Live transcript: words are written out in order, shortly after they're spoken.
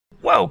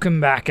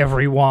Welcome back,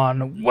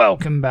 everyone.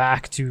 Welcome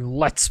back to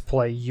Let's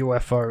Play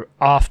UFO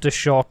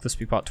Aftershock. This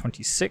will be part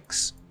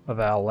 26 of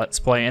our Let's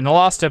Play. In the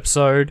last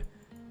episode,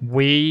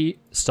 we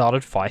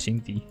started fighting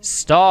the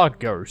Star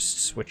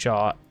Ghosts, which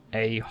are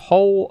a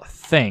whole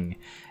thing.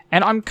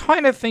 And I'm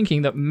kind of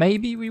thinking that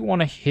maybe we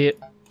want to hit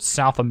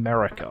South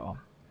America,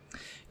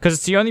 because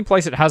it's the only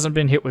place it hasn't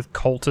been hit with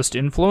cultist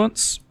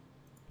influence.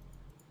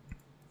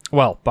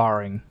 Well,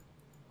 barring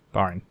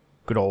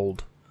good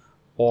old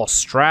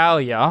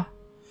Australia.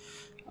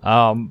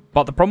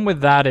 But the problem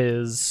with that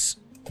is...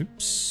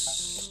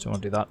 Oops, don't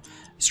want to do that.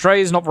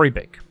 Australia's not very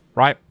big,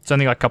 right? It's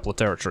only like a couple of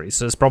territories.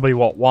 So there's probably,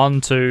 what,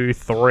 1, 2,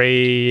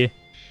 3...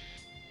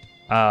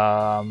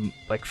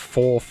 like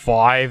 4,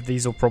 5.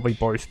 These will probably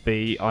both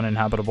be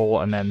uninhabitable.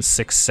 And then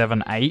 6,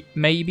 7, 8,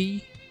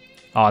 maybe?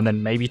 And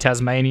then maybe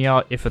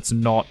Tasmania, if it's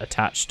not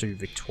attached to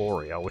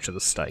Victoria, which are the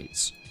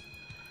states.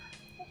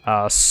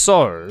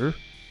 So...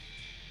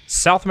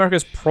 South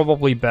America's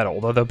probably better,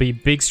 although there'll be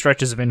big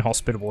stretches of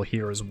inhospitable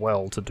here as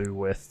well to do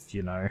with,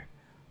 you know,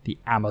 the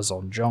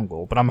Amazon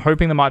jungle. But I'm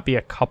hoping there might be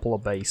a couple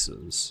of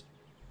bases.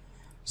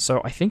 So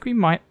I think we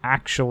might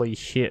actually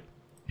hit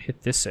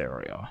this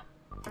area.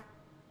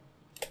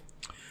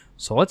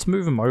 So let's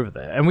move them over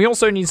there. And we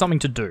also need something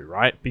to do,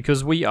 right?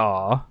 Because we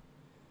are...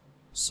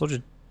 sort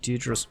of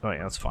dangerous... Oh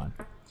yeah, that's fine.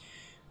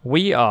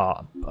 We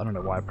are... I don't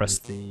know why I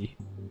pressed the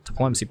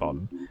diplomacy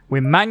button.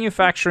 We're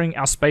manufacturing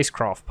our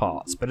spacecraft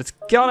parts, but it's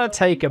gonna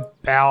take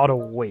about a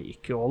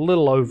week, or a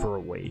little over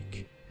a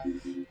week.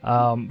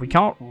 We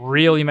can't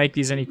really make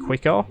these any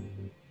quicker.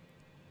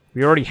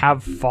 We already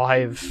have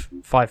five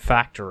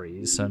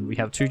factories, and we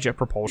have 2 jet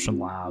propulsion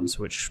labs,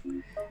 which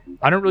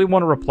I don't really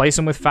want to replace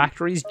them with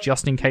factories,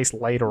 just in case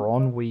later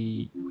on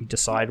we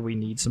decide we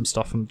need some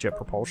stuff from the jet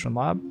propulsion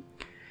lab.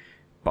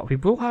 But we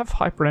will have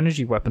hyper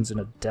energy weapons in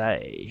a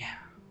day.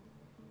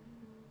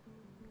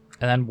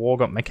 And then War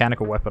got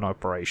mechanical weapon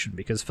operation,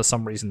 because for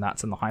some reason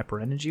that's in the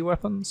hyper energy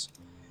weapons.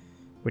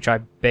 Which I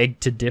beg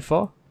to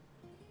differ.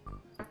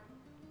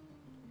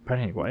 But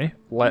anyway,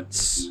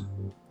 let's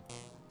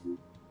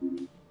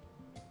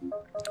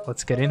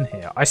get in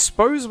here. I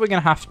suppose we're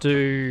gonna have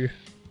to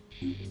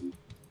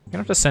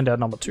send out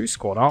number 2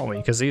 squad, aren't we?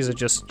 Because these are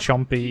just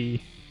chumpy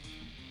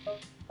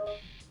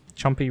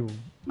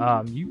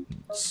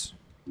mutants.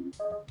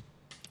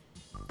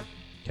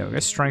 Okay, we'll go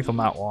strength on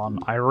that one.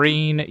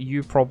 Irene,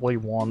 you probably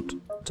want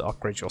to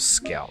upgrade your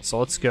scout. So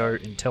let's go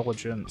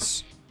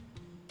intelligence.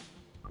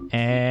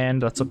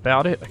 And that's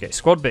about it. Okay,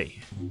 squad B.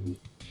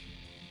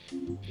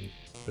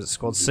 Is it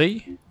squad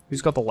C?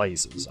 Who's got the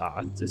lasers?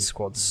 Ah, it's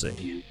squad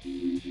C.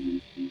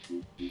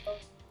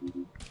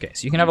 Okay,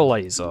 so you can have a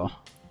laser.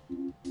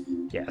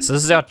 Yeah, so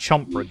this is our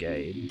chump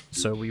brigade.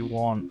 So we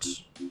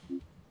want...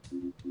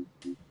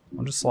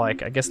 I'm just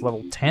like, I guess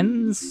level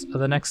 10s are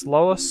the next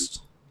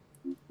lowest.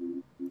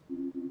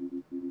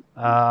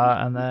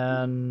 And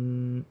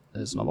then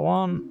there's another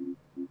one.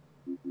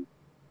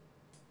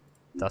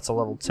 That's a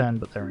level 10,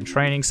 but they're in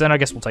training. So then I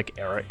guess we'll take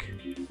Eric.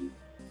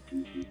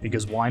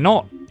 Because why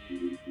not?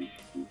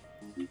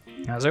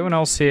 Has everyone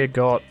else here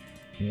got,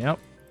 yep,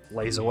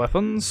 laser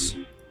weapons?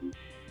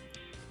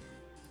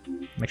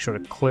 Make sure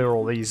to clear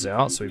all these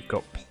out so we've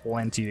got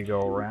plenty to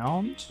go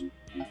around.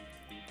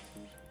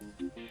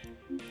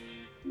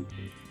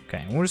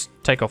 Okay, and we'll just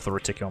take off the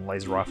Reticulon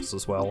laser rifles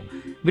as well.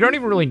 We don't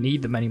even really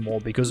need them anymore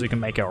because we can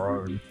make our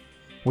own.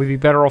 We'd be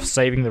better off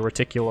saving the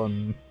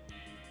Reticulon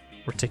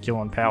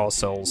power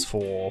cells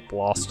for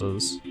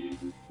blasters.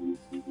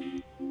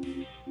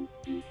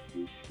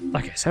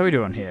 Okay, so how are we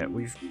doing here?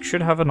 We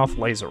should have enough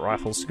laser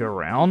rifles to go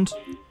around.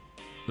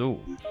 Ooh.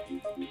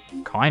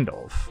 Kind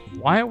of.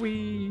 Why are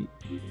we...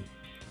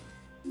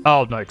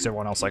 Oh, no, because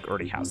everyone else, like,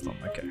 already has them.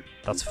 Okay,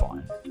 that's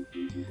fine.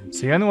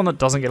 So the only one that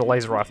doesn't get a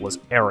laser rifle is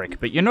Eric.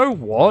 But you know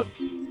what?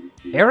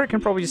 Eric can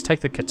probably just take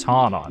the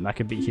katana, and that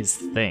could be his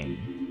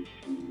thing.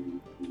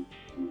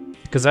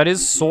 Because that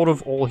is sort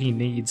of all he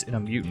needs in a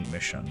mutant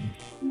mission.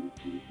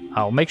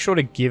 I'll make sure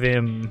to give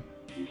him...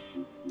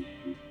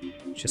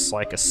 just,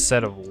 like, a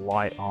set of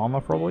light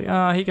armor, probably.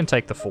 He can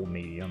take the full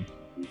medium.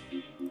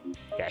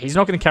 Yeah, he's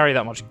not going to carry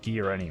that much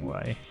gear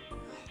anyway.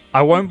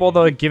 I won't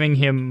bother giving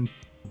him...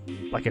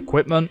 like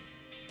equipment.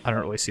 I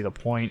don't really see the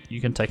point.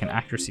 You can take an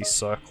accuracy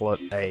circlet,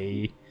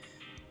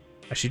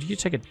 actually, do you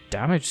take a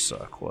damage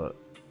circlet?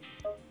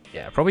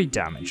 Yeah, probably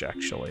damage,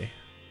 actually.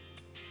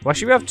 Well,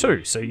 actually, we have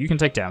 2, so you can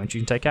take damage,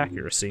 you can take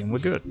accuracy, and we're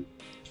good.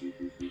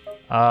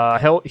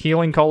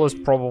 Healing collar's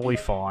probably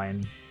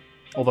fine.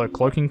 Although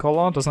cloaking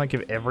collar, doesn't that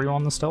give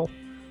everyone the stealth?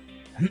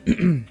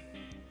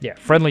 Yeah,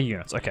 friendly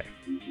units, okay.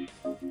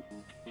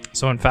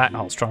 So in fact,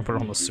 I was trying to put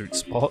it on the suit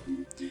spot.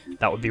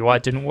 That would be why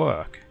it didn't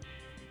work.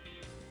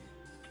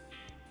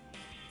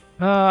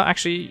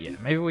 Actually, yeah,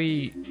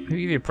 maybe give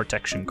you a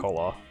protection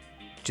collar,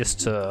 just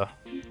to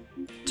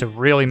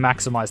really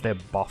maximize their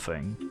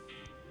buffing.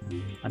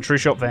 And true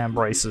shot van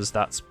braces,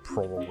 that's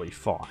probably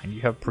fine.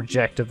 You have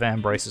projector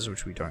van braces,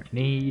 which we don't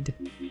need.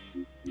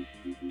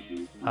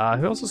 Who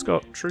else has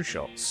got true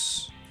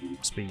shots?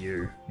 Must be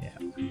you, yeah.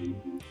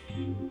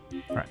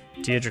 Right,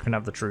 Deirdre can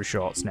have the true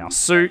shots. Now,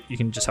 suit, you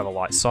can just have a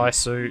light size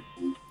suit.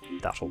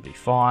 That'll be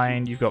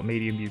fine. You've got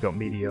medium, you've got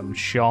medium.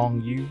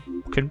 Xiong, you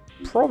can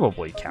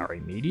probably carry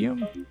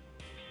medium.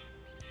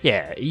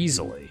 Yeah,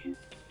 easily.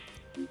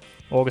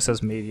 August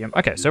has medium.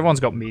 Okay, so everyone's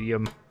got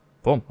medium.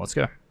 Boom, let's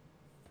go.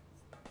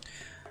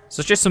 So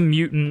it's just some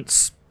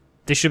mutants.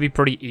 This should be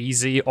pretty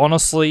easy.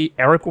 Honestly,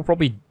 Eric will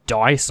probably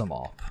dice them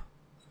up.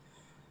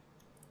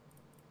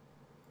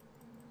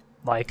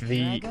 Like,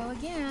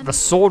 the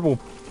sword will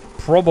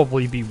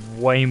probably be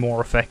way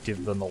more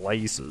effective than the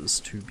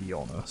lasers, to be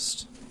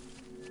honest.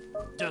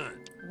 Done.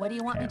 What do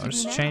you want me to I'll do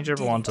just now? change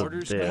everyone to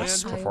Orders,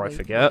 this Commander. before I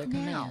forget.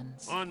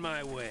 On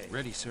my way.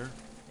 Ready, sir.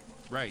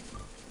 Right.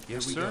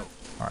 Yes, we sir. go.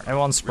 Alright,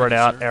 everyone spread Ready,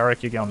 out. sir.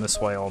 Eric, you're going this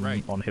way on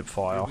Right. hip Here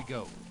fire. we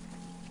go.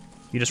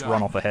 You just Done.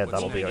 run off ahead, What's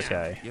that'll be next?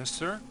 okay. Yes,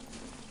 sir.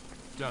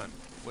 Done.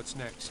 What's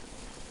next?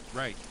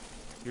 Right.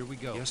 Here we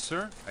go. Yes,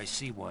 sir. I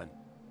see one.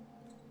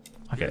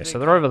 Here Okay, they so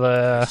they're come. over I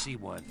there. see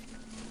one.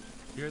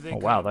 Here they Oh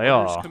wow, come. they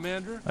Orders, are.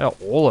 Commander. They are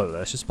all over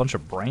there. It's just a bunch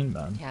of brain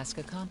men. Task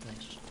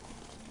accomplished.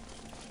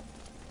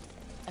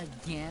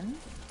 Again?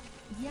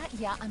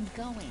 Yeah, I'm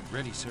going.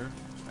 Ready, sir.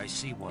 I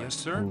see one. Yes,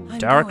 sir. Ooh, I'm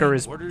Daraka going.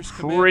 is Orders,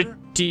 Commander.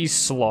 pretty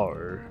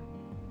slow.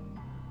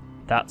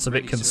 That's a bit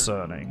Ready, sir.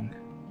 concerning.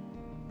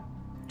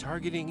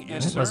 Targeting Oh,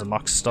 S, sir. there's a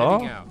muck Heading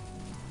star. out.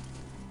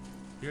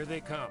 Here they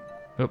come.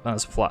 Oop,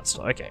 there's a flat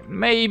star. Okay,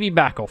 maybe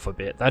back off a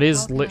bit. That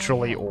is How can I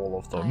literally help? all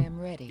of I them. am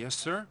ready. Yes,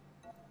 sir.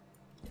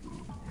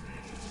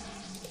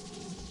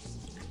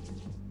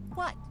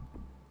 What?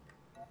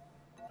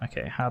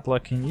 Okay,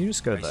 Hadler, can you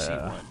just go I see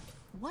there? one.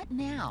 What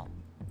now?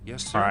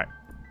 Yes, sir. Alright,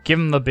 give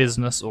them the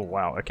business. Oh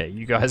wow, okay,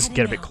 you guys Heading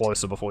get a bit out.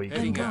 closer before you give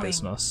them Heading the out.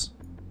 business.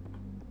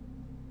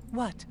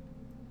 What?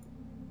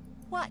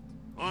 What?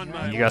 On Here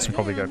my I You guys go can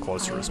probably go again.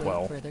 closer I as await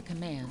well. Further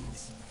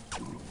commands.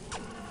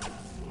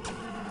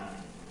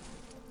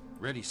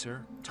 Ready,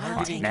 sir. Alright,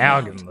 Targeting now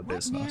out. give them the What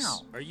business. now?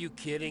 Are you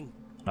kidding?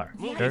 No,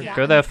 Yeah, go, yeah,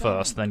 go there I'm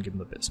first, going. then give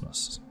them the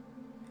business.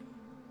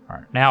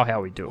 Alright, now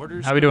how we doing?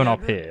 Orders, How we doing up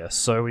Commander? here?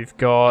 So we've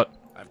got...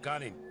 I've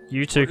got him.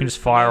 You two can Orders,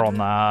 just fire on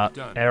Commander.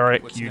 that. Done.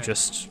 Eric, What's you next?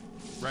 just,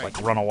 Right.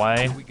 like, run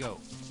away. Here we go.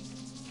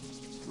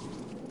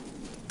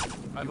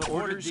 I've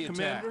ordered the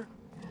Commander.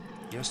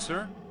 Yes,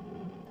 sir.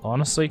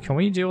 Honestly, can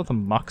we deal with the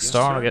muck Yes,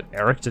 star and sir. get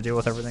Eric to deal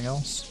with everything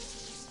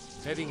else?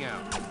 Heading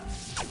out.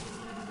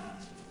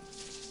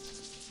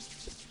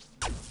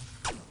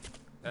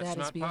 That's That is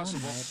not beyond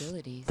possible. my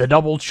abilities. The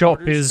double chop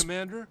Orders, is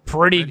Commander.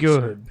 pretty Ready, sir.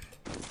 good.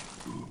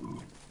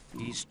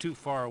 He's too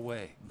far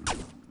away.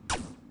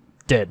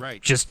 Dead.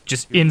 Right. Just Here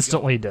we go.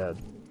 instantly dead.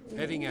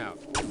 Heading out.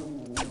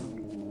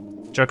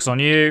 Joke's on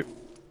you.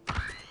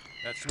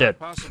 That's Dead.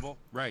 not possible.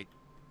 Right.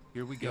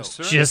 Here we go. Yes,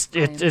 sir. Just,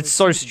 I am it's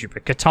so proceeding.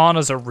 stupid.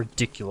 Katanas are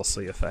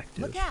ridiculously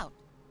effective. Look out!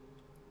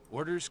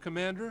 Orders,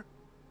 Commander.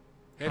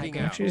 Heading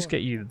can out. Actually, just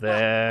get you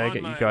there, On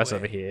get you my guys way.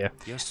 over here.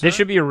 Yes, sir. This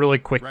should be a really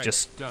quick, Right,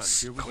 just done.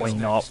 Here we go.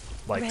 clean What's up,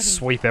 next? like Ready.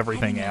 sweep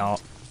everything Heading out.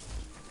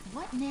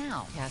 What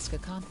now? Task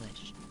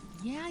accomplished.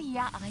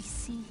 Yeah, I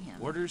see him.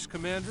 Orders,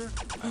 Commander.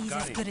 I've He's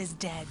got as him. good as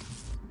dead.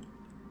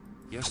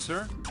 Yes,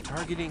 sir.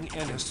 Targeting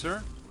N. Yes,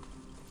 sir.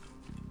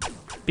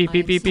 Beep, I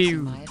beep, am beep, ceasing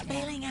beep. my attack.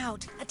 Bailing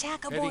out.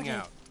 Attack Heading aborted.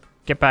 out.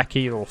 Get back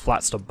here, you little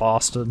flatster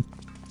bastard.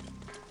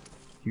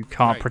 You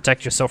can't Right.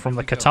 protect yourself from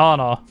Here the we go.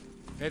 katana.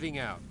 Heading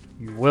out.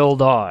 You will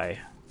die.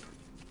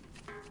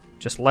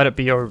 Just let it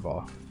be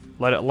over.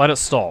 Let it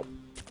stop.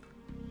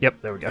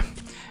 Yep, there we go.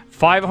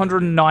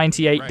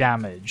 598 Right.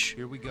 damage.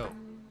 Here we go.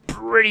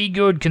 Pretty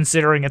good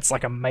considering it's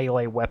like a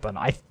melee weapon.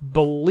 I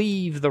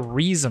believe the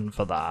reason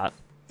for that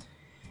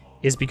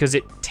is because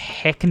it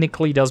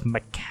technically does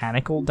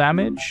mechanical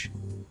damage.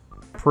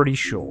 Pretty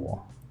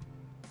sure.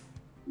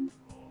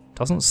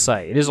 Doesn't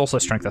say. It is also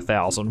strength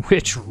 1000,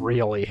 which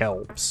really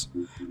helps.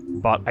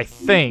 But I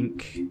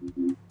think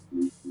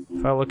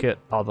if I look at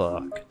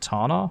other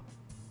katana,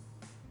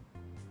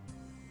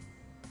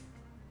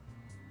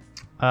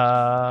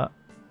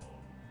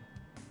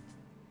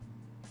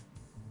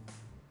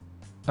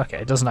 okay,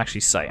 it doesn't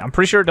actually say. I'm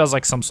pretty sure it does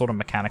like some sort of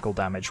mechanical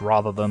damage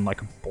rather than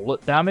like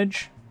bullet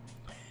damage,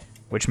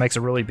 which makes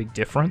a really big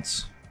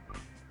difference.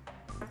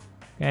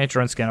 Okay,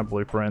 drone scanner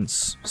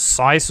blueprints.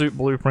 Size suit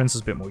blueprints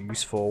is a bit more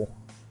useful.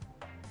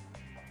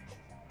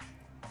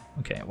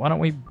 Okay, why don't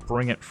we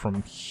bring it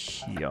from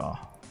here?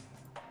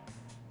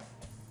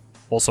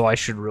 Also, I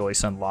should really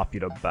send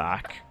Laputa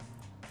back.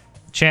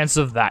 Chances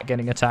of that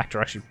getting attacked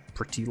are actually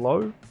pretty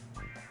low.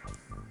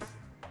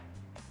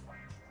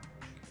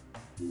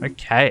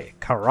 Okay,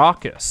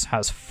 Caracas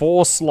has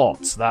 4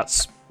 slots.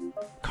 That's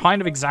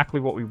kind of exactly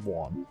what we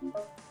want.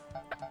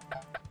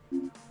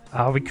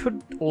 We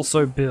could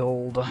also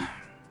build...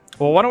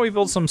 Well, why don't we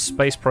build some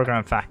space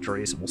program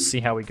factories and we'll see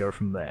how we go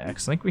from there.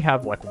 Because I think we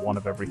have like one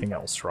of everything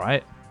else,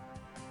 right?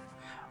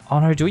 Oh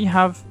no, do we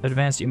have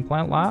advanced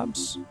implant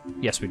labs?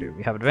 Yes, we do.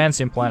 We have advanced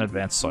implant,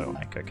 advanced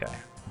psionic. Okay.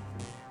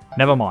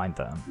 Never mind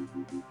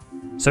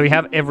then. So we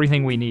have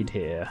everything we need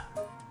here.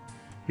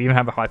 We even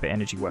have a hyper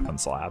energy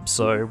weapons lab.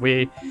 So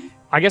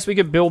I guess we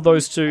could build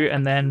those two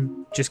and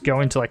then just go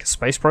into like a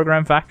space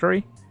program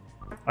factory.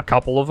 A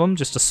couple of them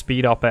just to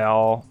speed up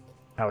our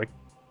our,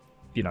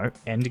 you know,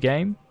 end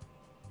game.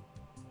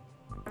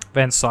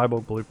 Advanced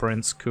Cyborg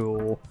Blueprints,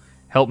 cool.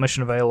 Help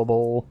mission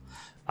available.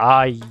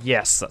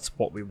 Yes, that's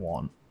what we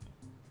want.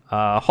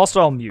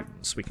 Hostile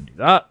mutants, we can do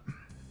that.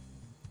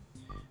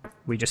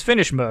 We just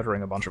finished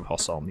murdering a bunch of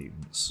hostile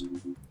mutants.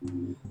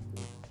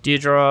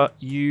 Deirdre,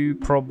 you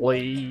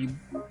probably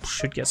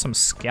should get some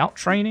scout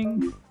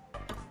training.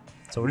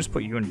 So we'll just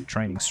put you into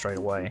training straight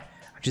away.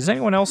 Actually, is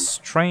anyone else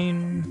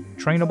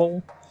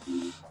trainable?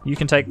 You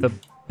can take the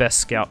best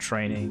scout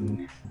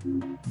training.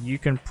 You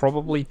can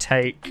probably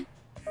take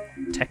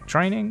tech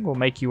training. We'll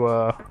make you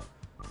a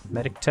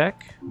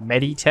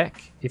Meditech,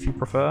 if you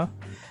prefer.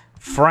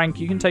 Frank,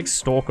 you can take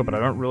Stalker, but I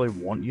don't really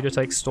want you to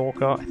take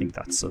Stalker. I think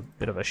that's a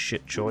bit of a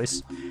shit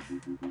choice.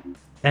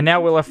 And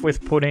now we're left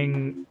with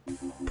putting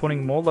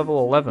more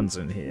level 11s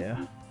in here.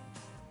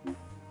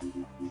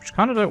 Which I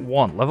kind of don't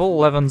want. Level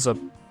 11s are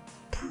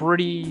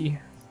pretty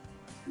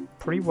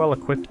well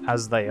equipped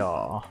as they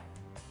are.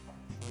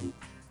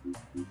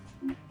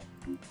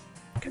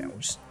 Okay, we'll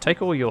just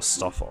take all your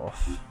stuff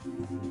off.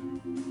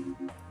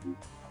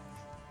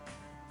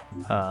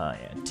 Yeah,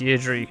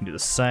 Deirdre, you can do the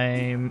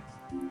same.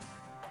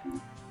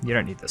 You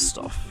don't need this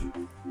stuff.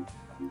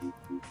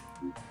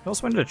 We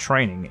also went into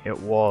training. It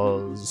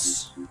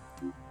was...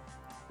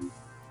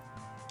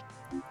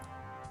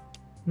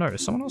 No,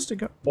 someone else did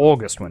go...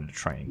 August went into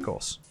training, of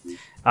course. He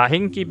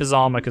can keep his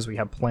armor because we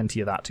have plenty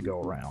of that to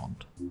go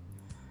around.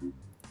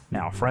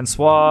 Now,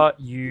 Francois,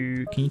 can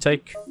you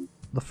take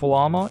the full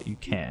armor? You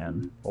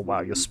can. Oh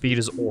wow, your speed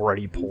is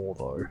already poor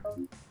though.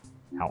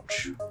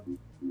 Ouch.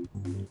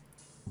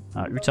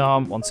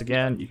 Utam, once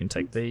again, you can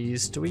take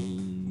these. Do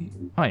we...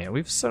 Oh yeah,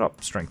 we've set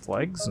up strength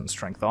legs and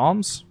strength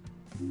arms.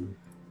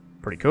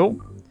 Pretty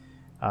cool.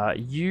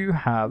 You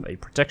have a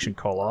protection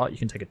collar. You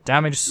can take a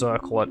damage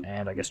circlet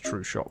and I guess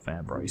true shot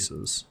fan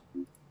braces.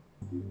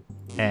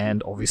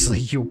 And obviously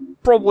you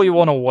probably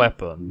want a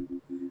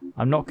weapon.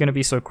 I'm not going to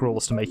be so cruel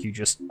as to make you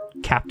just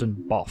Captain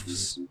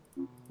Buffs.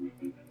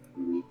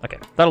 Okay,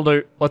 that'll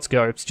do. Let's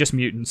go. It's just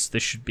mutants.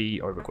 This should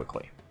be over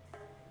quickly.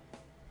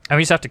 And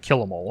we just have to kill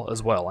them all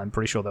as well. I'm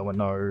pretty sure there were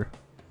no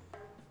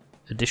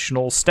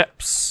additional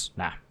steps.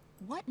 Nah.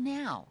 What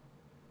now?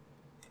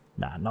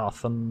 Nah,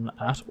 nothing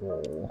at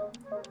all.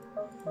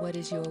 What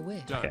is your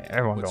wish? Okay,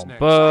 everyone go on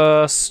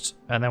burst,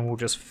 and then we'll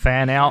just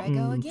fan out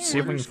and see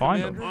if we can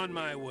find them. On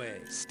my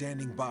way.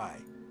 Standing by.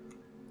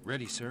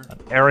 Ready, sir.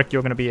 And Eric,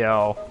 you're gonna be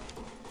our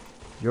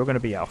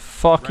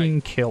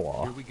fucking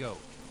killer. Here we go.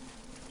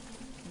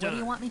 What do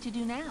you want me to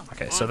do now?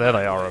 Okay, so there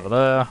they are over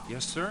there.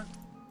 Yes, sir.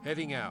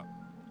 Heading out.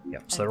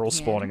 Yep, so they're all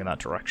spawning in that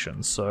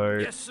direction. So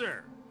Yes,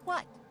 sir.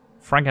 What?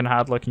 Frank and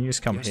Hadler, can you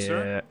just come Yes, here?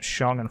 sir.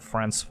 Shang and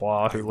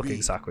Francois, who look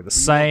exactly the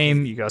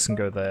same. You guys can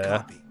go there.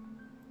 Copy.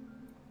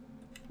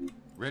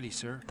 Ready,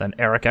 sir. Then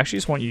Eric, I actually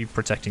just want you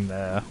protecting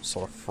their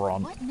sort of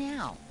front. What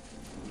now?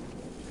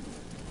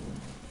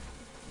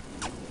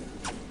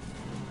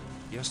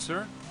 Yes,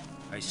 sir.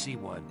 I see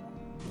one.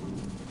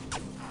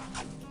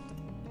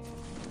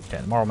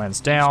 Okay, the Moral Man's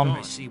down.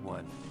 I see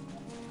one.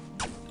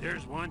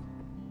 There's one.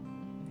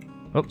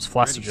 Oops,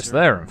 Flats are Ready, just sir.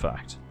 there, in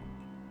fact.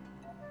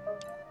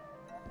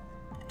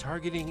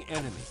 Targeting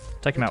enemy.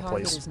 Take him The out,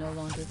 target please. is no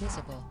longer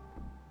visible.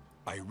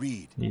 I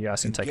read. You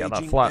guys can take out that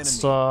Engaging Flat enemy.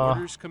 Star.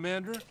 Orders,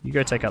 Commander. You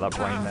go take out that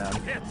Brain Man.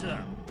 Heads up.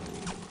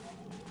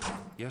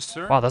 Yes,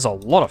 sir. Wow, there's a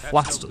lot of That's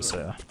Flatsters no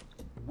good. here.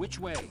 Which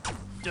way?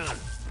 Done.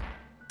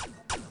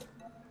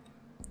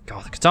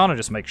 God, the Katana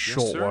just makes Yes,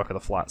 short sir. work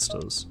of the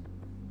Flatsters.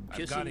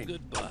 I've got him.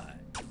 Goodbye.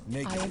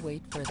 I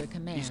await further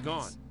commands. He's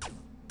gone.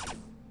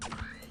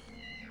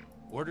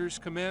 Orders,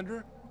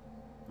 Commander.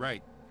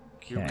 Right.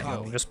 Here Okay, we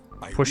go. we'll just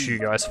push you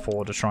guys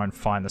forward to try and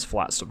find this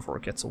Flatster before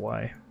it gets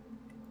away.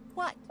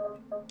 What?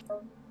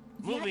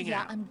 Moving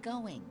yeah, out. I'm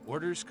going.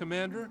 Orders,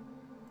 Commander.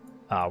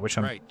 Which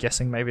I'm Right.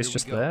 guessing maybe it's Here we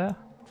just go. there.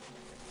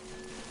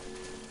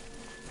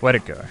 Where'd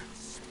it go?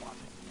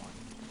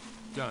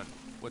 Done.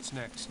 What's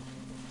next?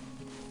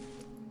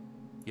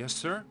 Yes,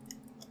 sir.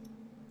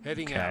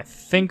 Heading Okay, I out.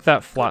 think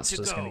that to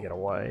Flatster's go. gonna get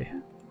away.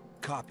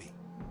 Copy.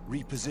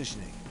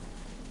 Repositioning.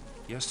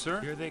 Yes, sir.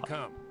 Here they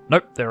come.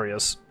 Nope, there he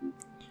is.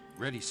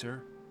 Ready,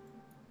 sir.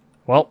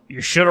 Well, you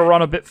should have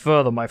run a bit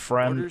further, my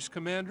friend. Orders,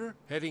 Commander.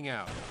 Heading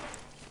out.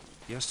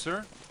 Yes,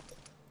 sir.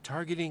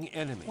 Targeting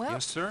enemy. Well,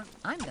 yes, sir.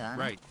 I'm done.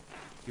 Right.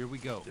 Here we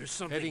go. There's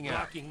something heading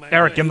blocking my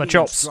Eric, give him the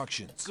chops.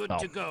 Instructions. Good Oh,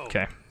 to go.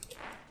 okay.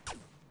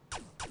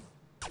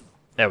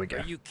 There we go.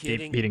 Are you He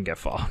kidding? didn't get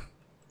far.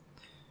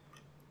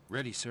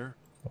 Ready, sir.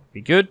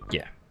 Be good?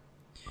 Yeah.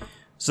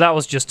 So that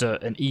was just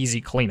an easy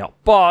cleanup,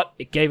 but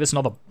it gave us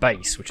another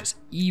base, which is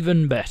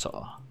even better.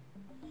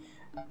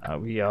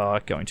 We are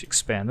going to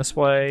expand this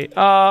way.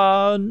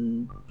 We'll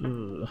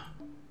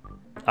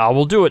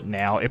do it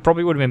now. It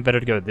probably would have been better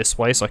to go this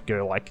way, so I could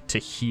go like to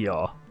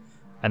here,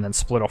 and then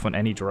split off in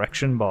any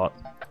direction, but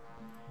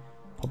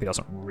probably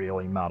doesn't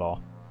really matter.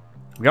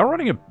 We are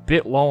running a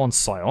bit low on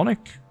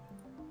psionic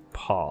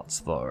parts,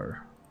 though.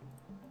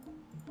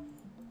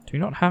 Do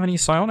not have any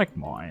psionic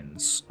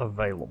mines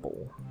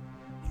available.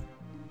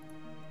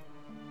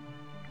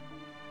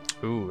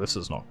 Ooh, this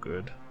is not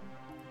good.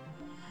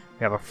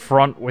 We have a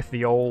front with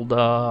the old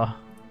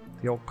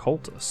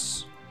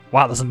cultists.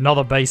 Wow, there's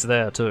another base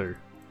there too.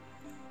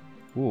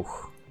 Ooh.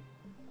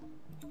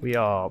 We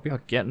are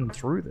getting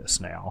through this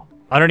now.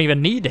 I don't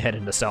even need to head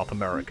into South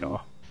America.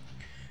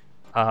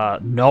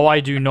 No, I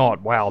do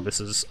not. Wow,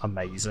 this is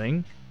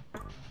amazing.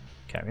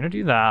 Okay, I'm gonna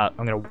do that.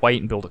 I'm gonna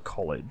wait and build a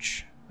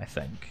college, I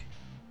think.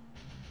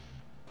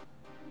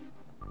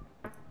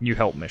 New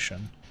help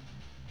mission.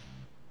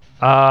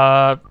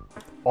 Honestly,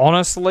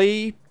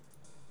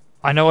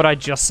 I know what I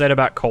just said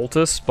about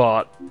cultists,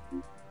 but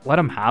let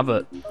them have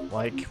it.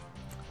 Like,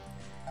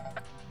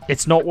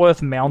 it's not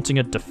worth mounting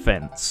a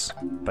defense,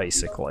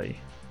 basically.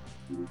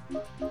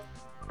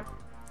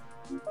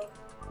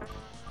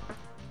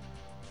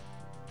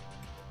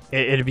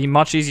 It'd be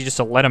much easier just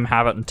to let them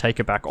have it and take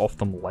it back off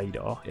them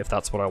later, if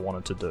that's what I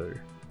wanted to do.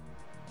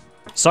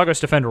 Sargos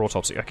Defender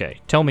Autopsy.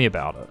 Okay, tell me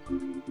about it.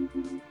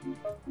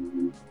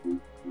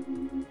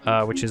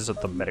 Which is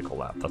at the medical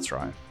lab, that's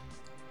right.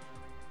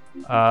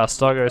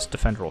 Starghost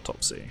Defender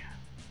Autopsy.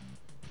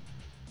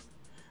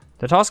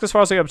 The task, as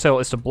far as I can tell,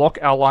 is to block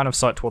our line of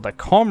sight toward their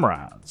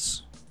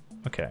comrades.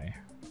 Okay.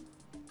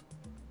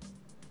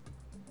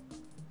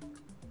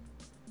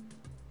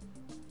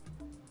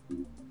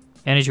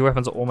 Energy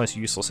weapons are almost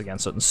useless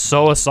against it, and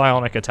so are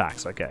psionic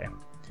attacks. Okay.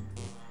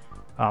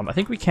 I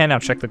think we can now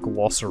check the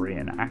glossary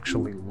and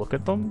actually look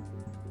at them.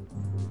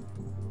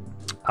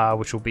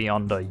 Which will be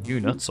under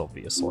units,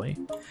 obviously.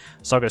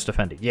 Sargos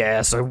Defender.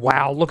 Yeah, so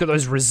wow, look at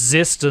those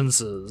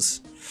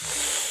resistances.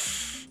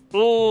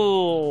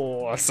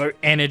 Oh, so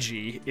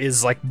energy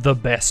is like the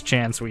best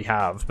chance we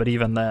have, but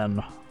even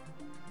then.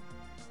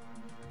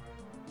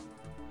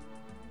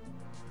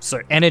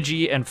 So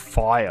energy and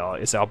fire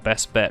is our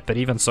best bet, but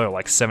even so,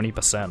 like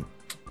 70%.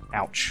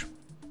 Ouch.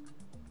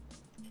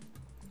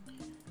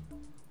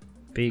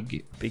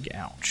 Big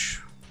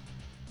ouch.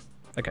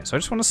 Okay, so I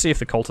just want to see if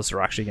the cultists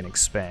are actually going to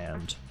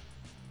expand.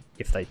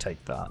 If they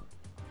take that.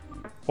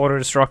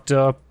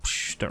 Auto-destructor.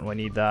 Don't really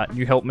need that.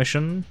 New help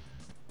mission.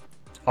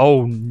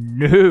 Oh,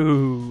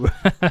 no.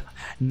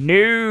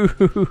 No.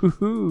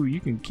 You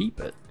can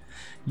keep it.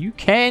 You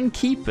can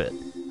keep it.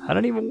 I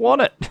don't even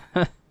want it.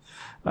 I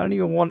don't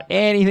even want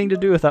anything to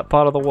do with that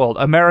part of the world.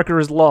 America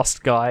is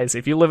lost, guys.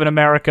 If you live in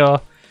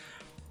America,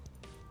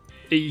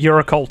 you're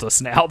a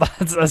cultist now.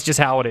 That's just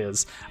how it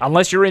is.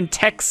 Unless you're in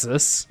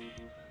Texas.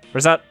 Or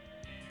is that...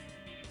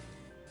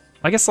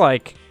 I guess,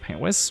 like... Hang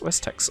on,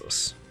 where's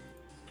Texas?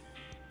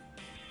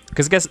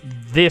 Because I guess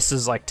this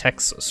is, like,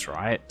 Texas,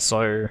 right?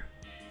 So...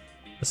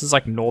 This is,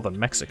 like, northern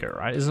Mexico,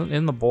 right? Isn't it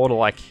in the border,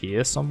 like,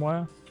 here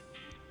somewhere?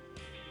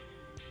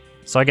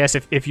 So I guess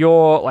if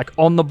you're, like,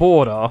 on the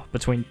border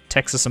between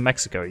Texas and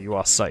Mexico, you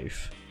are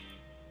safe.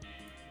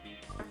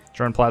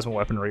 Drone plasma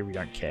weaponry, we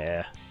don't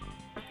care.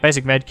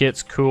 Basic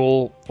medkits,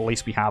 cool. At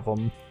least we have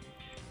them.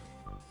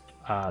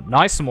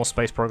 Nice, some more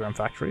space program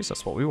factories.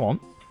 That's what we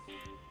want.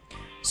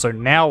 So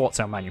now what's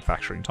our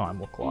manufacturing time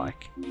look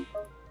like?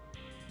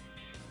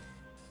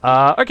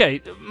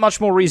 Okay, much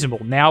more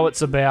reasonable. Now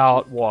it's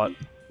about, what?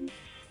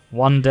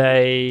 1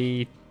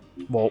 day...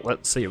 Well,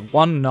 let's see.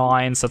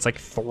 1-9, so that's like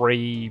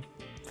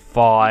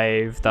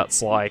 3-5.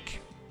 That's like...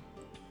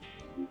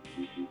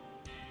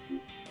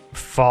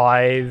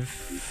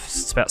 5...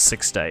 It's about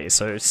 6 days.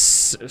 So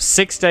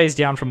 6 days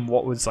down from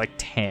what was like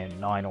 10,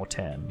 9 or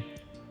 10.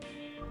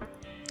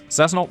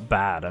 So that's not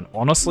bad. And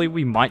honestly,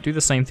 we might do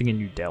the same thing in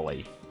New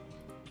Delhi.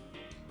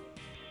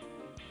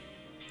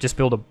 Just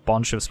build a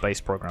bunch of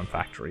space program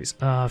factories.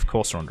 Of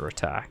course, they're under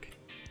attack.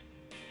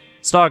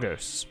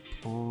 Starghosts.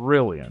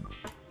 Brilliant.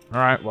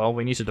 Alright, well,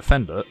 we need to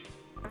defend it.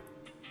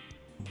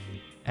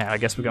 And I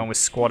guess we're going with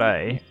Squad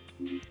A.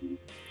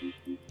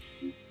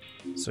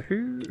 So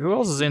who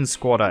else is in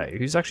Squad A?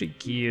 Who's actually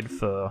geared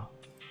for...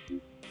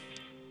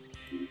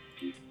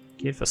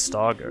 Geared for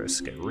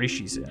Starghosts? Okay,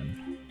 Rishi's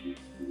in.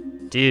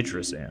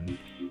 Deirdre's in.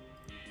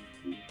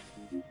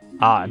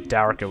 Ah, and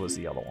Darika was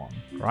the other one,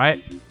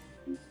 right?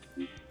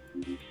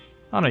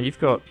 Oh no, you've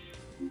got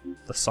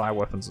the psi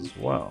weapons as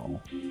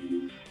well.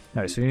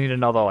 No, so we need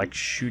another, like,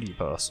 shooty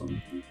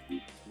person.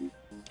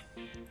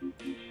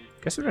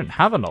 Guess we don't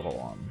have another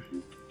one.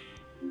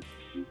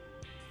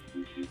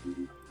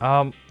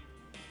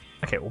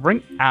 Okay, we'll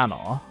bring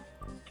Anna.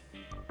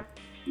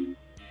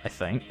 I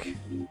think.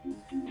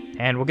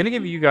 And we're gonna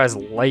give you guys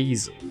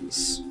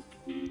lasers.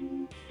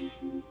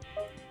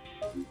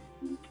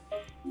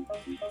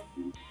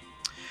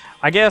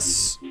 I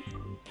guess...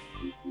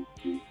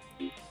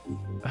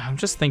 I'm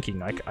just thinking,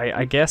 like,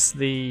 I guess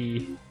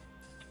the...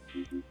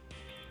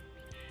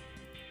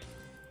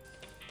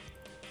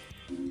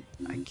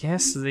 I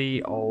guess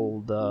the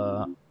old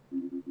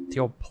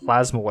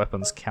plasma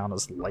weapons count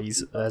as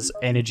laser, as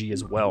energy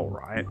as well,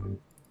 right?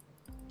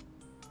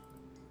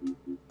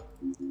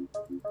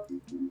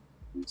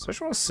 So I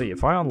just want to see,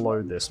 if I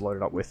unload this, load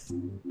it up with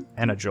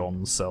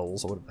energon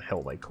cells, or whatever the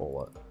hell they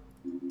call it.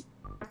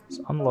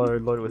 So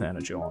unload, load it with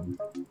energon.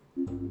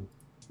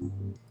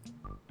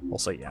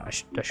 Also, yeah, I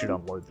should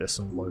unload this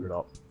and load it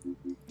up.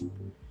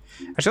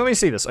 Actually, let me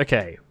see this.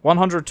 Okay,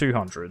 100,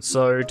 200.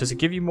 So, does it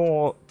give you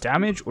more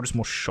damage or just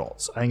more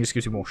shots? I think it just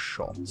gives you more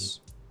shots.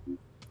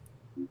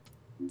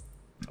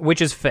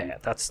 Which is fair.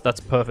 That's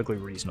perfectly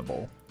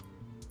reasonable.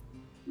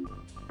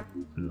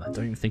 I don't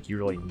even think you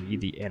really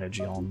need the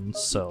energy on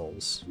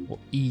cells. Or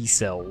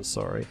E-cells,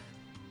 sorry.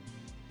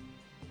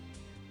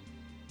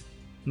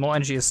 More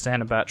energy as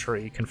standard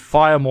battery. Can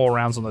fire more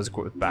rounds on those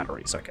equipped with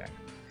batteries. Okay.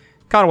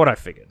 Kind of what I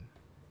figured.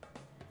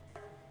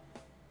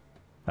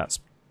 That's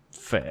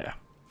fair.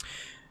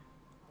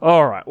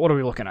 Alright, what are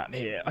we looking at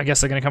here? I guess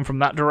they're going to come from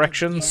that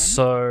direction, Again?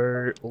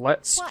 so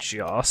let's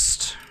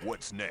just...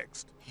 What's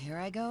next? Here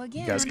I go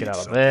again. You guys get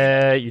out of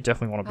there. You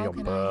definitely want to be How on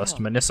can I burst.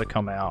 help? Manissa,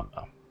 come out.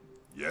 Oh.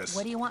 Yes.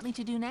 What do you want me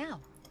to do now?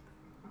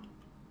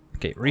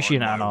 Okay, Rishi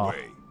and On my Anna.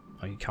 way.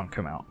 Oh, you can't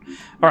come out.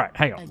 Alright,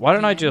 hang on. Why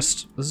don't I Again?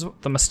 just... This is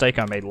the mistake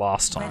I made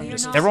last time. Ready or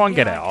Just not, everyone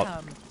here get I out.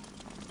 come.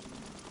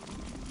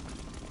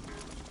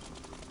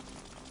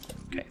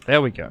 Okay,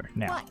 there we go.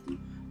 Now, What?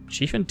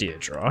 Chief and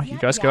Deirdre, you Yeah,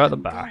 guys go yeah, out the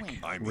I'm back. going.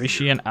 I'm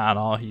Rishi here. and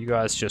Anna, you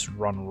guys just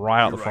run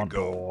right out the Here I front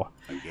go. door.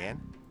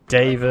 Again?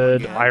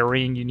 David, Yeah.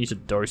 Irene, you need to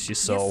dose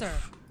yourself. Yes,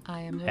 sir. I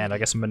am ready. And I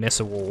guess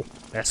Manissa will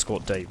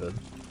escort David.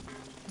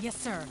 Yes,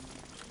 sir.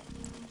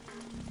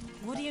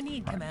 What do you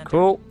need, Commander?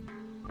 Cool.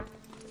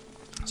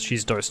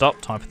 She's dosed up.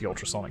 Time for the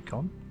ultrasonic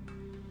con.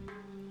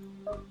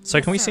 So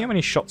Yes, can we see sir. how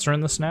many shots are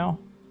in this now?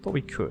 Thought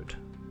we could.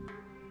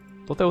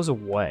 Thought there was a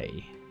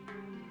way.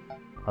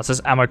 That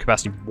says ammo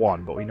capacity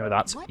 1, but we know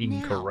that's What now?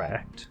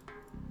 incorrect.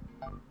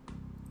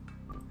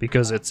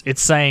 Because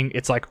it's saying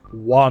it's like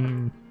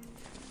one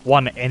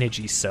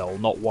energy cell,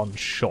 not one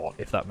shot,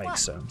 if that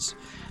makes sense.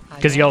 I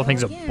Because the gotta other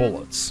things go are again.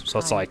 bullets. So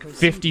it's I like proceed.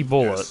 50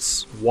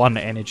 bullets, 1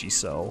 energy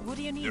cell. What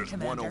do you need, There's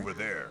Commander? one over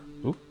there.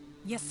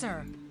 Yes,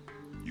 sir.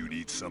 You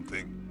need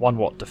something? 1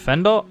 what?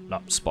 Defender?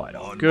 No, spider.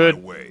 On Good.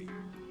 my way.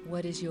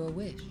 What is your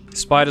wish?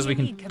 Spiders What we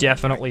do you can need, Commander?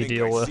 definitely I think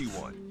deal I with. see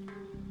one.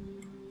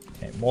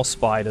 Okay, more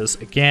spiders.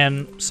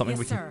 Again, something Yes,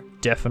 we can sir.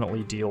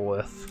 definitely deal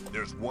with.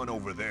 There's one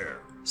over there.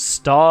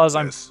 Stars,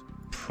 I'm Yes.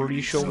 pretty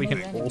need sure we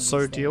can something.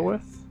 also deal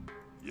with.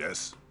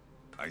 Yes.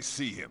 I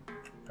see him.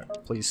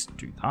 Please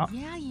do that.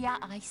 Yeah,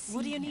 I see.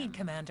 What do you him. need,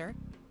 Commander?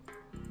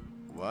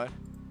 What?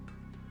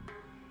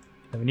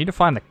 Then we need to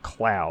find the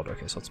cloud.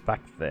 Okay, so it's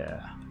back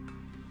there.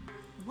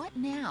 What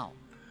now?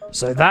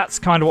 So that's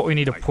kind of what we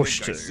need to I push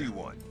think I see to.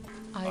 one.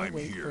 I I'm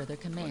await here. further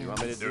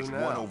commands. There's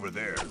one over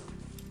there.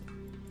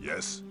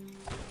 Yes.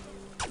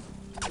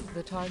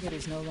 The target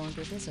is no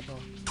longer visible.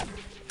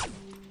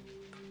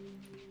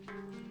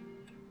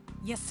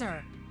 Yes,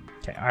 sir.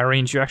 Okay,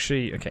 Irene, you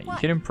actually... Okay, you What?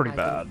 hit him pretty I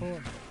go bad.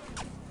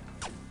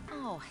 forth.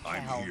 Oh,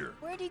 I'm hell. here.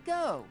 Where'd he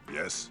go?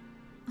 Yes.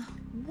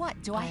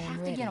 What? Do I I am have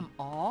to ready. get them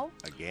all?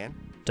 Again?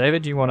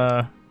 David, you want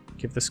to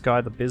give this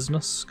guy the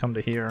business? Come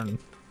to here and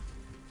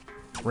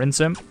rinse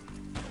him?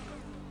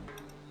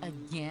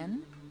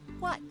 Again?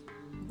 What?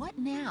 What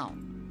now?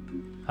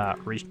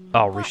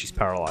 Rishi's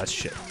paralyzed.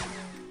 Shit.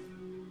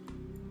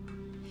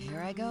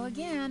 Here I go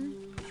again.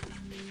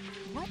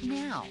 What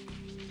now?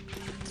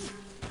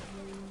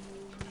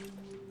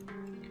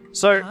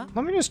 So, Huh?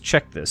 let me just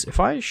check this. If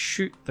I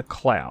shoot the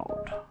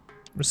cloud...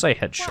 I'm going to say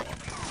headshot.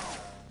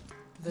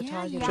 The Yeah,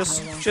 target yeah. is no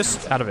Just, longer just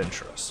visible. out of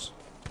interest.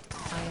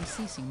 I am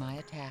ceasing my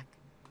attack.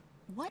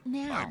 What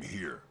now? I'm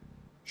here.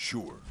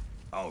 Sure.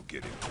 I'll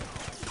get him.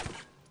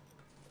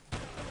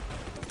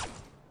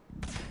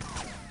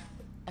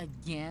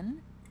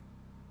 Again?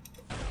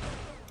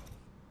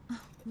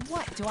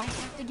 What? Do I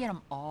have to get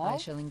them all? I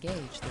shall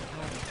engage the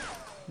target.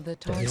 The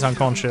target he's will be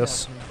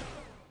unconscious. dealt with.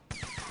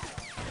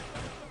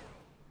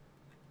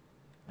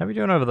 How are we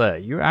doing over there?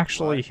 You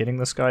actually What? hitting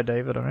this guy,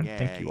 David? I don't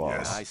think you are.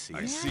 Yes, I see.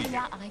 I see him.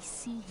 Yeah, I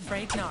see him.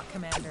 Afraid not,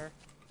 Commander.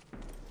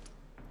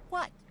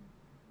 What?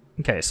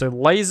 Okay, so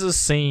lasers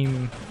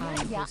seem I am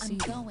Oh, I'm proceeding.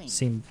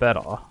 going. better.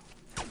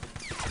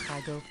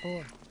 I go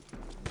forth.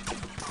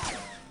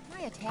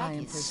 My I attack am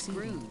is proceeding.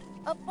 screwed.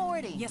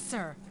 Aborting. Yes,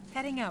 sir.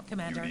 Heading out, You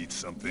Commander. need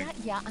something?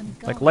 Yeah, I'm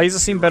going. Like lasers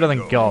seem better than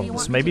What do you want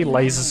guns. me Maybe to do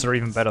lasers now? are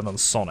even better than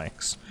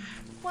Sonics.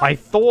 What? I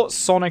thought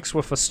Sonics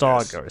were for Star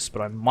Yes. Ghost,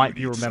 but I might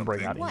be You need remembering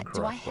that something. What?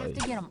 Do I have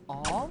incorrectly. to get them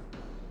all?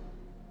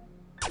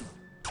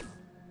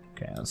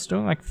 Okay, that's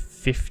doing like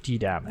 50 What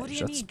do damage. you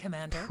That's need,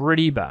 Commander?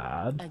 pretty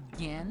bad.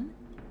 Again?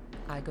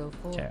 I go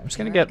forth. Okay, I'm just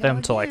gonna Here I get them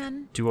go to like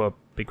again. do a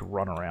big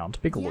run around,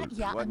 big loop.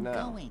 Yeah, What I'm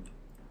now? going.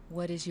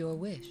 What is your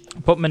wish?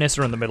 Put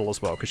Manissa in the middle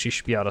as well, because she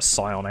should be able to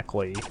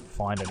psionically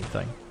find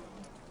anything.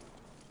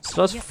 So it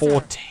does Yes, sir.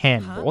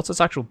 410, Huh? but what's its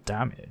actual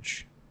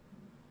damage?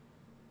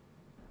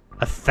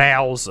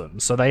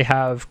 1,000. So they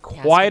have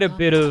quite a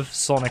bit of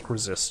sonic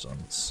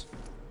resistance.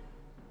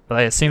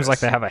 But it seems like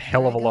they have a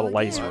hell of a lot of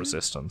laser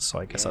resistance, so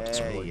I guess that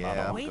doesn't really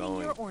matter. Awaiting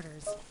going. your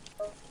orders.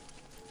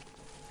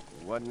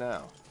 What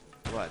now?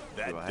 What?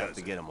 That Do I have does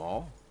to it. get them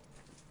all?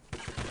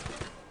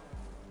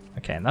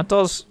 Okay, and that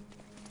does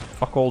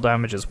fuck all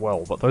damage as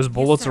well, but those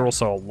bullets sir. are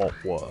also a lot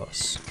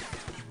worse.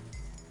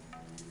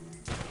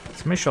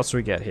 So how many shots do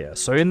we get here?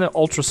 So in the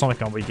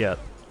ultrasonic one we get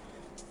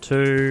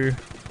 2,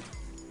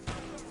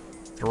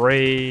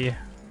 3,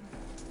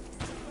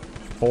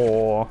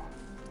 4,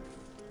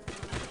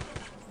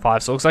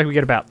 5, so it looks like we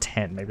get about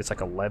 10. Maybe it's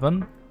like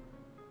 11.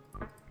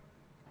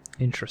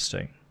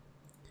 Interesting.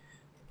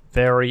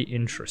 Very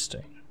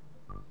interesting.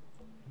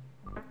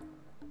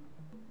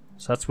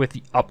 So that's with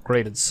the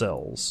upgraded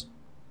cells.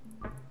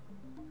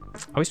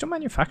 Are we still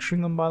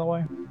manufacturing them, by the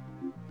way?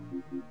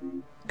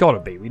 Gotta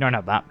be. We don't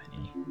have that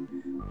many.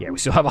 Yeah, we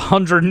still have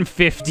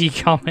 150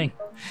 coming.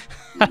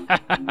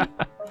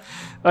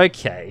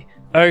 Okay.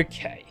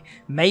 Okay.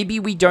 Maybe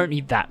we don't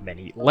need that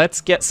many.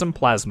 Let's get some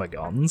plasma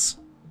guns.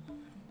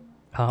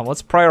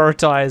 Let's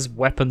prioritize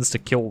weapons to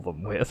kill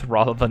them with,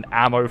 rather than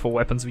ammo for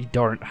weapons we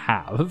don't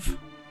have.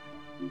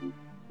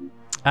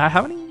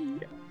 How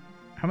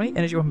many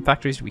energy weapon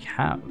factories do we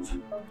have?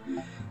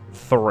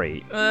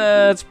 3.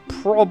 It's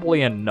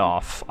probably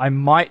enough. I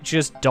might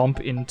just dump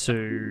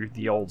into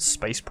the old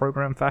space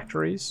program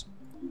factories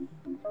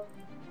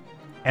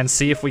and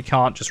see if we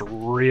can't just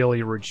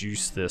really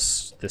reduce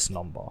this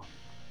number.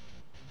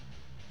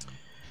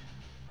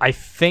 I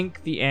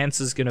think the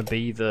answer is going to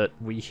be that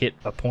we hit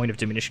a point of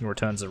diminishing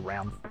returns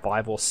around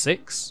 5 or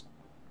 6.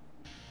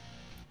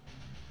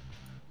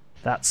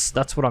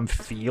 That's what I'm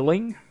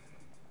feeling.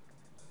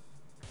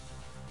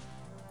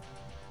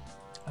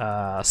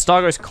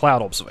 Starghost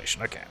Cloud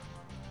Observation. Okay.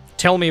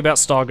 Tell me about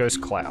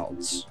Starghost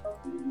Clouds.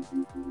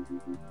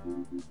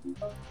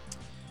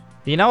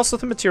 The analysis of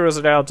the materials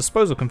at our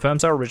disposal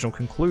confirms our original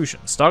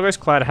conclusion. Starghost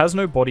Cloud has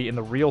no body in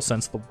the real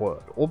sense of the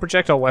word. All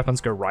projectile weapons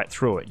go right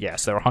through it.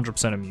 Yes, they're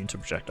 100% immune to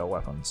projectile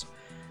weapons.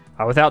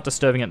 Without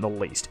disturbing it in the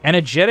least.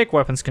 Energetic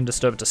weapons can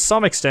disturb it to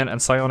some extent,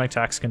 and psionic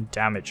attacks can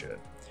damage it.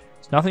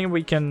 There's nothing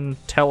we can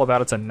tell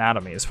about its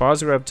anatomy. As far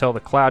as we're able to tell, the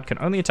Cloud can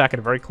only attack at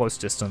a very close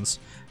distance,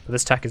 but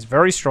this attack is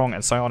very strong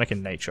and psionic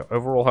in nature.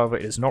 Overall, however,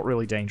 it is not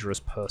really dangerous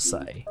per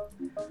se.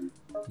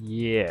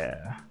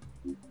 Yeah.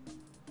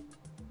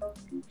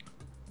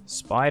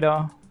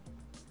 Spider.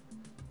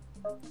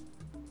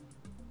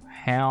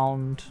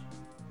 Hound.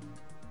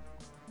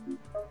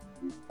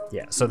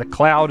 Yeah, so the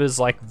Cloud is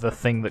like the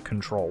thing that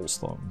controls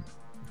them.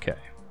 Okay.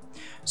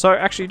 So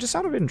actually, just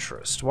out of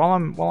interest, while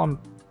I'm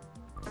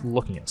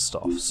looking at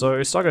stuff, so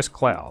Starghost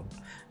Cloud.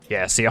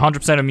 Yeah, see,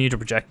 100% immune to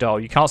projectile.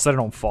 You can't set it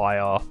on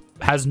fire.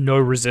 Has no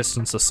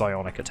resistance to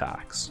psionic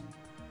attacks.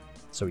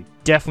 So we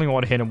definitely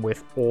want to hit him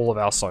with all of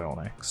our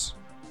psionics.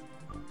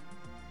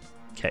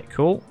 Okay,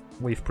 cool.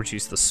 We've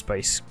produced the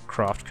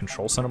spacecraft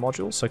control center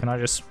module, so can I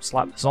just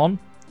slap this on?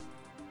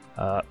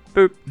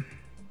 Boop.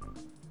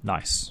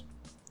 Nice.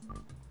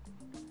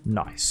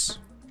 Nice.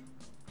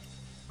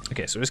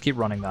 Okay, so just keep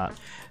running that.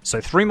 So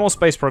 3 more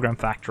space program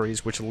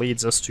factories, which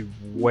leads us to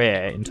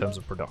where in terms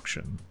of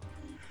production?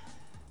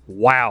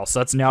 Wow, so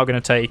that's now going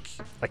to take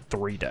like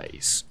 3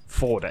 days.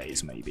 4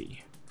 days,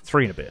 maybe.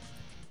 3 and a bit.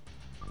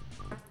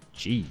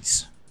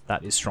 Jeez,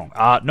 that is strong.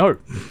 No.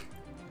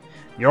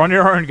 You're on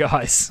your own,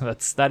 guys.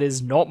 That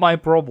is not my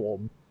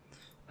problem.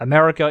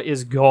 America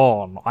is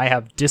gone. I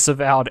have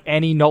disavowed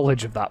any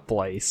knowledge of that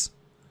place.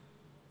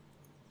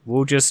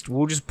 We'll just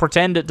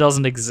pretend it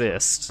doesn't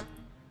exist.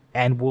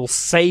 And we'll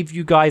save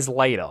you guys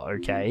later,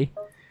 okay?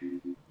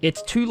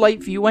 It's too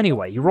late for you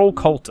anyway. You're all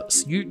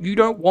cultists. You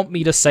don't want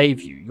me to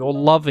save you. You're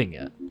loving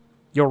it.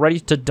 You're ready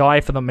to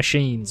die for the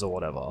machines or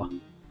whatever.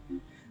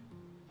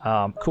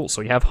 Cool,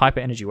 so we have hyper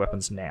energy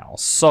weapons now.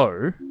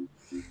 So,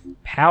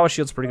 power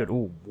shield's pretty good.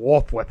 Ooh,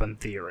 warp weapon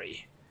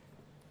theory.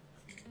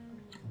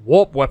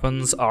 Warp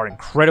weapons are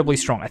incredibly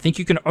strong. I think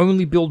you can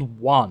only build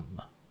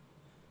 1.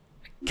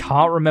 I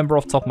can't remember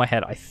off the top of my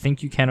head. I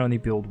think you can only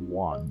build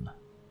 1.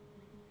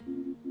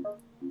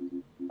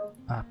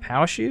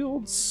 Power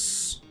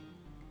shields?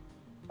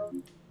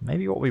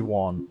 Maybe what we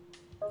want.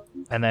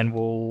 And then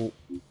we'll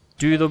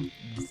do the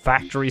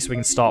factory so we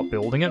can start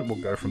building it.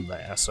 We'll go from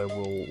there. So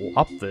we'll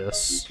up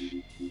this.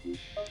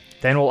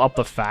 Then we'll up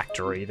the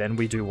factory. Then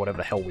we do whatever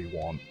the hell we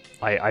want.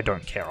 I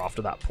don't care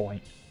after that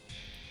point.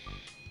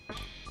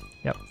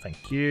 Yep,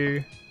 thank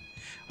you.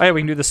 Oh yeah, we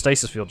can do the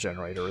stasis field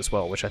generator as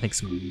well, which I think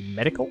is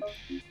medical?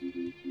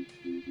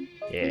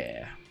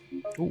 Yeah.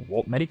 Ooh,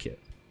 warp medikit.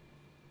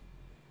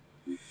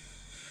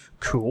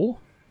 Cool.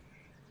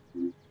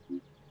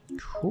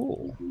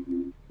 Cool.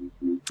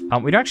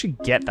 We don't actually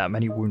get that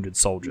many wounded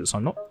soldiers, so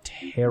I'm not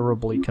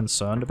terribly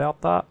concerned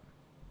about that.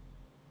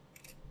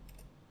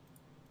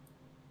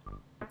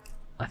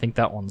 I think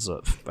that one's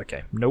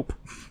okay, nope.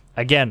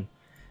 Again,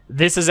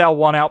 this is our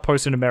one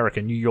outpost in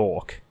America, New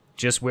York.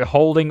 Just, we're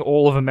holding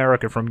all of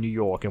America from New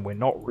York, and we're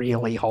not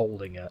really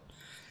holding it.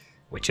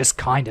 We're just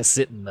kind of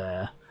sitting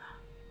there.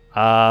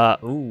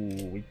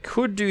 Ooh, we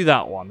could do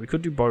that one. We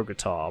could do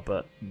Bogota,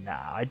 but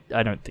nah,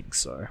 I don't think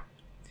so.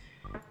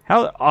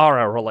 How are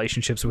our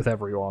relationships with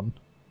everyone?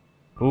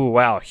 Ooh,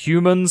 wow.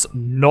 Humans,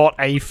 not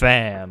a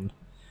fan.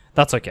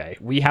 That's okay.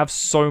 We have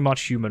so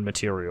much human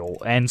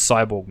material and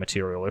cyborg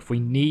material. If we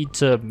need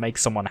to make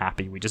someone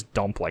happy, we just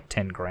dump like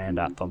 10 grand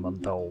at them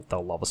and they'll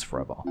love us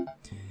forever.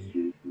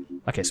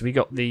 Okay, so we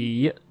got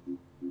the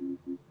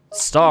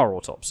Star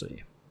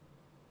Autopsy.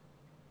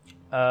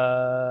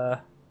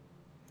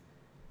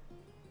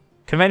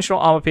 Conventional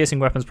armor-piercing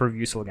weapons prove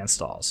useful against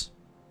stars.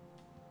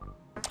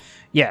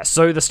 Yeah,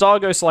 so the Star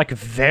Ghost, like,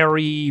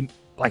 very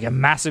like a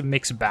massive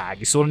mixed bag.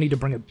 You sort of need to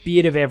bring a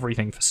bit of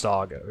everything for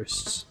Star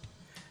Ghosts.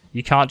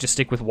 You can't just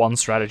stick with one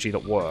strategy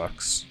that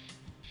works.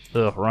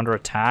 Ugh, we're under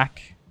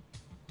attack.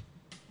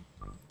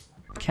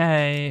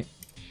 Okay.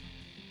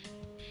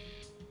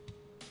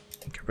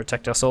 We can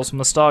protect ourselves from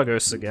the Star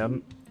Ghosts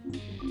again.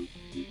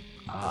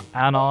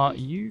 Anna,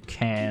 you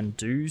can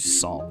do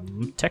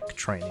some tech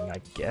training, I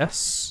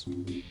guess.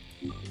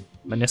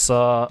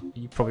 Manissa,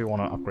 you probably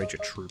want to upgrade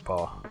your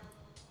trooper.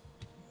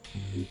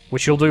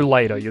 Which you'll do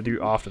later, you'll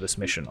do after this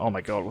mission. Oh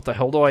my god, what the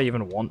hell do I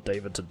even want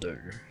David to do?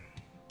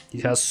 He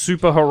has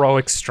super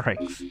heroic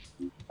strength.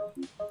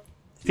 I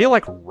feel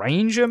like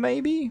Ranger,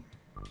 maybe?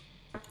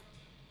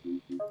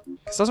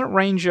 Because doesn't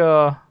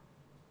Ranger...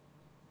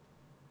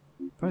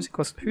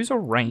 Who's a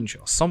Ranger?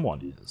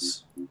 Someone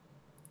is.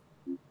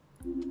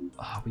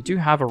 We do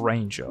have a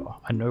Ranger.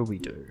 I know we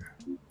do.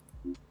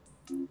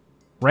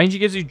 Ranger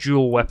gives you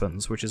dual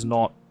weapons, which is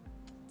not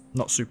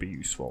super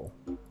useful.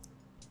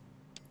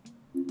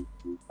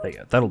 There you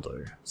go, that'll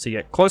do. So you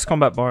get close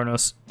combat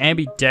bonus,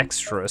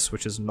 ambidextrous,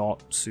 which is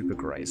not super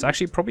great. So I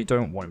actually probably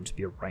don't want him to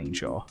be a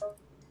Ranger.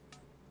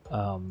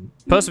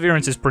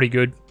 Perseverance is pretty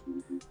good,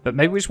 but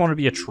maybe we just want to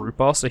be a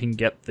trooper so he can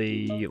get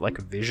the, like,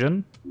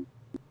 vision.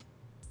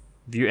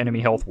 View enemy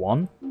health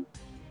 1.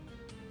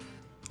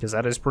 Because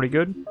that is pretty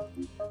good.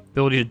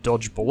 Ability to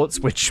dodge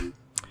bullets, which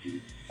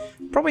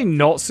probably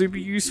not super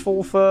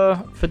useful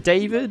for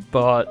David,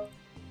 but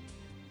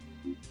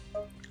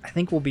I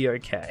think we'll be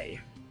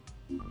okay.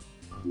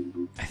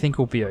 I think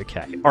we'll be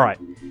okay. Alright.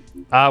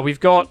 We've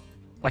got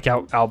like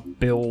our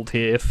build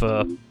here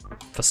for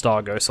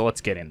Stargo, so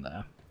let's get in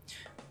there.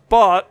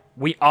 But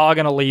we are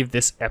going to leave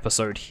this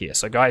episode here.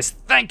 So guys,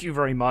 thank you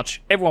very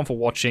much, everyone, for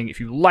watching. If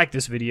you like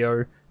this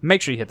video,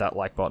 make sure you hit that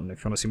like button.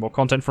 If you want to see more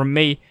content from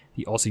me,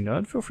 the Aussie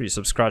Nerd, feel free to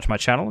subscribe to my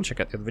channel and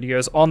check out the other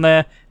videos on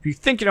there. If you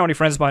think you know any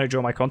friends might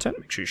enjoy my content,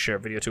 make sure you share a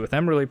video too with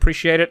them. Really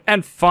appreciate it.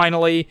 And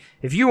finally,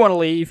 if you want to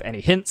leave any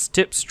hints,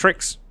 tips,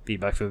 tricks,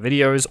 feedback for the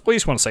videos, or you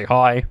just want to say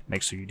hi,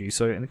 make sure you do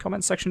so in the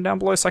comment section down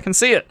below so I can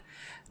see it.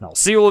 And I'll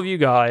see all of you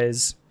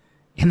guys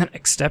in the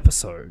next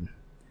episode.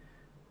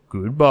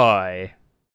 Goodbye.